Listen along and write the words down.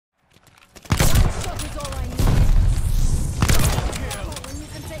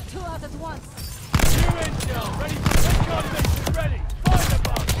out at once.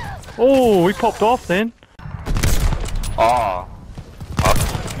 Oh, we popped off then. Oh.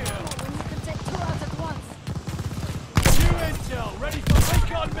 When you can take 2 out at once. New intel, ready for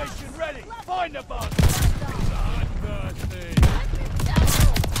recon mission, ready. Find the bug.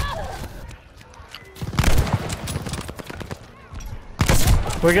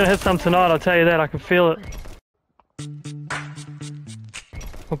 We're gonna hit some tonight, I'll tell you that, I can feel it.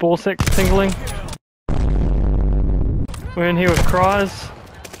 My ball sack's tingling. We're in here with cries.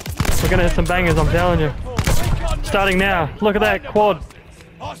 We're gonna hit some bangers, I'm telling you. Starting now. Look at that quad.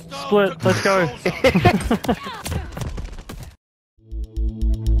 Split, let's go.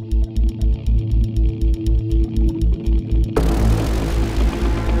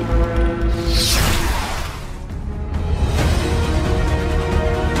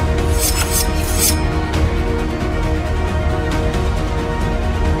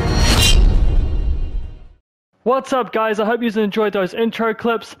 What's up guys, I hope you enjoyed those intro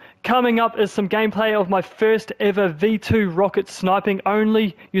clips. Coming up is some gameplay of my first ever V2 rocket sniping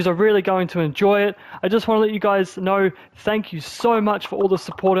only. You're really going to enjoy it. I just want to let you guys know, thank you so much for all the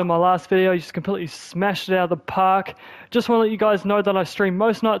support in my last video. You just completely smashed it out of the park. Just want to let you guys know that I stream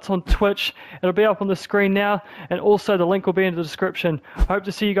most nights on Twitch. It'll be up on the screen now, and also the link will be in the description. I hope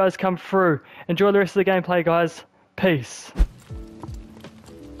to see you guys come through. Enjoy the rest of the gameplay guys. Peace.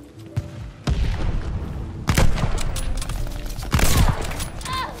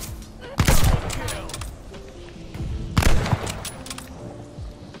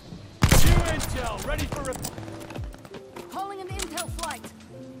 Ready for a Calling an intel flight.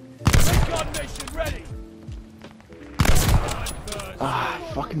 recon mission, ready. Ah,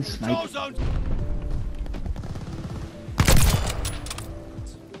 fucking snipe.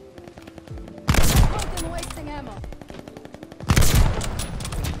 Broken wasting ammo.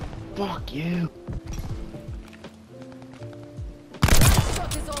 Fuck you. That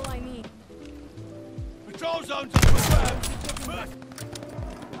shot is all I need. Patrol zones up for grabs.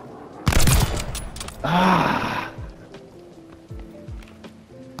 Ah.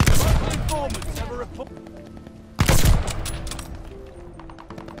 Local informants have a report.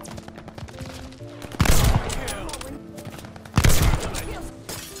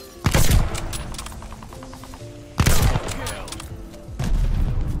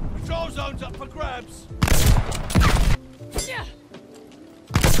 Patrol zones up for grabs. Yeah.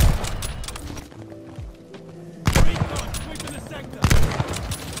 Recon sweeping the sector.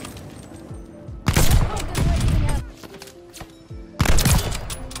 Broken wasting ammo.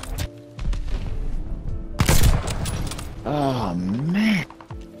 Oh man.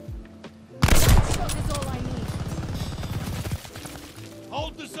 That shot is all I need.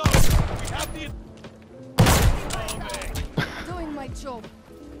 Hold the zone. We have the Doing my job.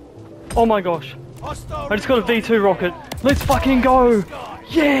 Oh my gosh. hostile. I just got a V2 rocket. Let's fucking go!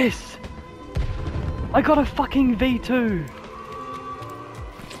 Yes! I got a fucking V2!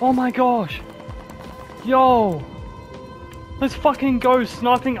 Oh my gosh! Yo! Let's fucking go,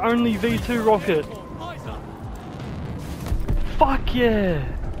 sniping only V2 rocket! Fuck yeah!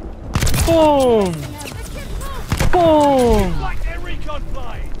 Boom! Boom! Like their recon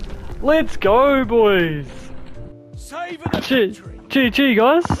plane. Let's go, boys! Saving the G- country. GG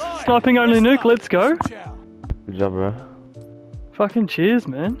guys! Sniping only nuke, let's go! Ciao. Good job, bro. Fucking cheers,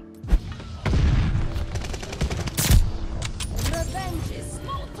 man. Revenge is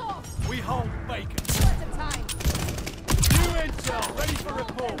small talk. We hold bacon. Two at a time. New intel ready for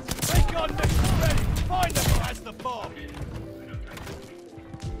report. Recon mission ready. Find them. That's the bomb.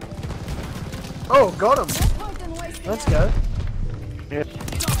 Oh, got him. No point in wasting Let's ammo. go.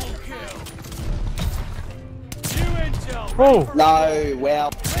 Double kill. New intel. Oh! No, well.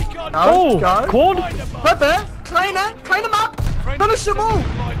 Recon Oh! go. Quad? Find them. Right there. Clean him up. Finish them all.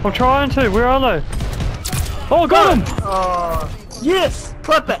 I'm trying to, where are they? Oh, got him! Oh, yes.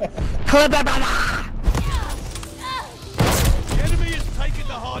 Clip it. Clip it, brother. The enemy has taken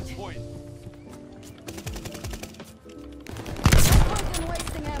the hard point. No point in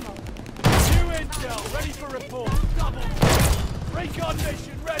wasting ammo. New intel ready for report. Double kill. Recon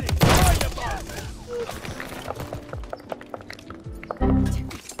mission ready. Find them.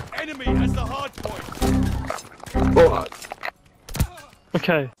 Enemy has the hard point. Oh,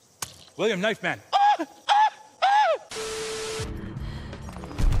 Okay. William, knife man.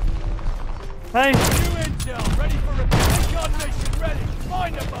 Hey! New intel ready for report. Recon mission ready.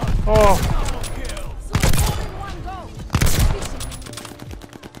 Find the bus. Oh, Double kill. So all in one go.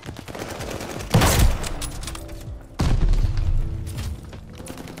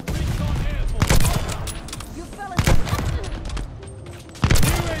 Recon airborne. You fell into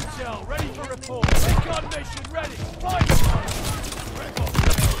New intel mission ready. Find the bus.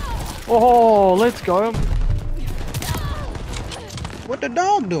 Oh, let's go. What the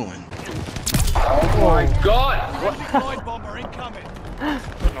dog doing? Oh my god! Friendly glide bomber incoming.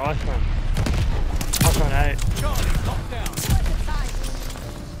 Nice one. iPhone 8. Charlie, locked down.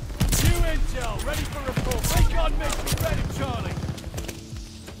 New intel, ready for report. Recon mission ready, Charlie.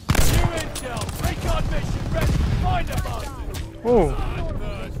 New intel, recon mission ready. Find the bastard. Oh.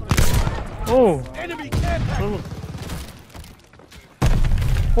 Oh. Enemy care package.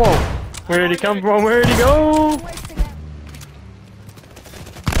 Whoa. Where did he come from? Where did he go? Wasting it.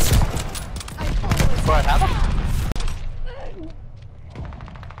 I always What happened?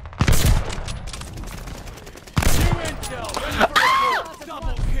 New intel, ready for report.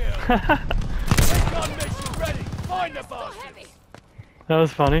 Double kill. Recon mission ready. Find the bastard. heavy. That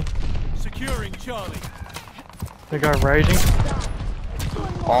was funny. Securing Charlie. The guy raging.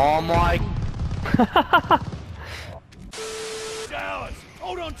 Oh my. Towers,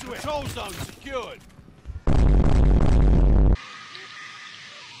 hold on to it. Control zone secured.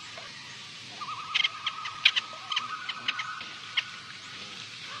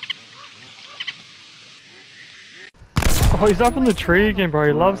 Oh, he's up in the tree again, bro.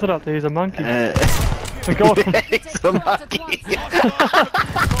 He loves it up there. He's a monkey. I got him. Take two out at once.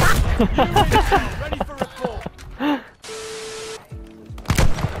 New intel, ready for report.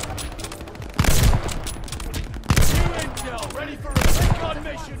 New intel, ready for report. Recon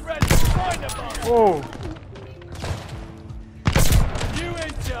mission ready. Find the bastard. Whoa. New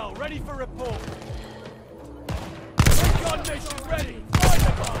intel, ready for report. Recon mission ready. Find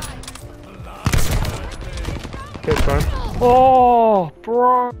the bastard. Good time. Oh,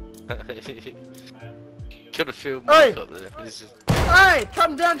 bro. Could have filmed Hey! up there. It's just... Hey,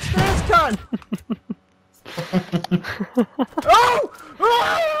 come downstairs, cunt! Oh!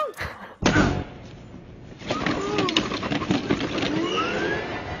 Oh!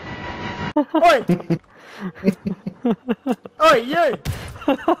 Oi! Oi, you!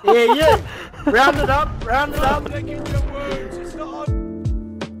 Yeah, you! Round it up, round it up! Taking your word.